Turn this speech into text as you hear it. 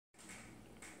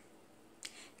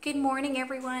Good morning,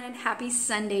 everyone, and happy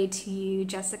Sunday to you.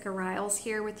 Jessica Riles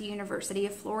here with the University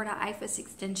of Florida IFAS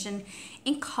Extension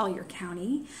in Collier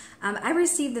County. I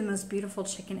received the most beautiful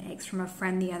chicken eggs from a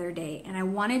friend the other day, and I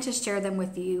wanted to share them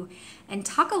with you and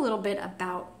talk a little bit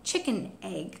about chicken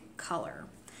egg color.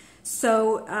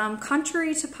 So,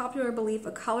 contrary to popular belief,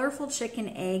 a colorful chicken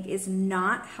egg is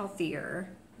not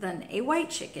healthier than a white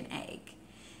chicken egg.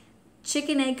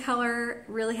 Chicken egg color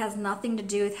really has nothing to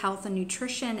do with health and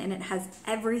nutrition, and it has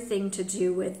everything to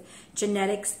do with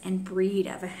genetics and breed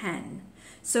of a hen.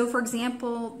 So for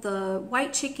example, the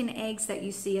white chicken eggs that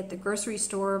you see at the grocery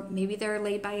store, maybe they're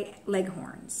laid by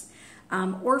Leghorns.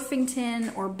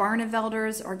 Orpington or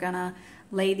Barnevelders are gonna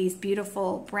lay these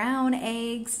beautiful brown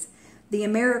eggs. The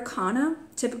Americana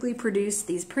typically produce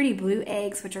these pretty blue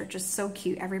eggs, which are just so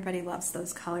cute. Everybody loves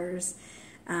those colors.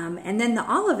 And then the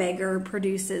olive egger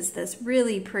produces this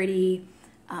really pretty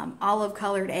olive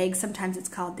colored egg. Sometimes it's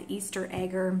called the Easter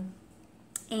egger.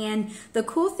 And the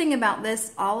cool thing about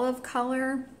this olive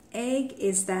color egg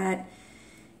is that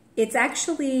it's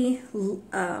actually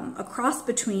a cross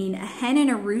between a hen and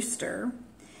a rooster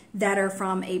that are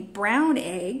from a brown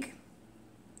egg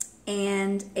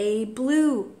and a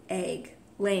blue egg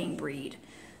laying breed.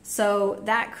 So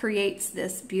that creates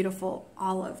this beautiful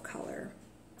olive color.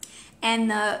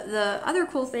 And the other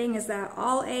cool thing is that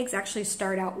all eggs actually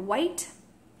start out white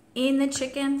in the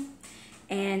chicken,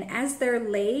 and as they're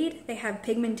laid, they have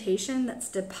pigmentation that's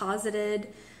deposited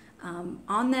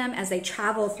on them as they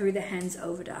travel through the hen's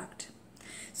oviduct.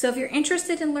 So if you're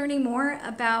interested in learning more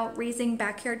about raising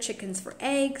backyard chickens for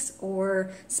eggs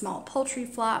or small poultry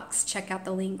flocks, check out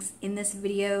the links in this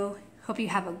video. Hope you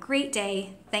have a great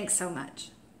day. Thanks so much.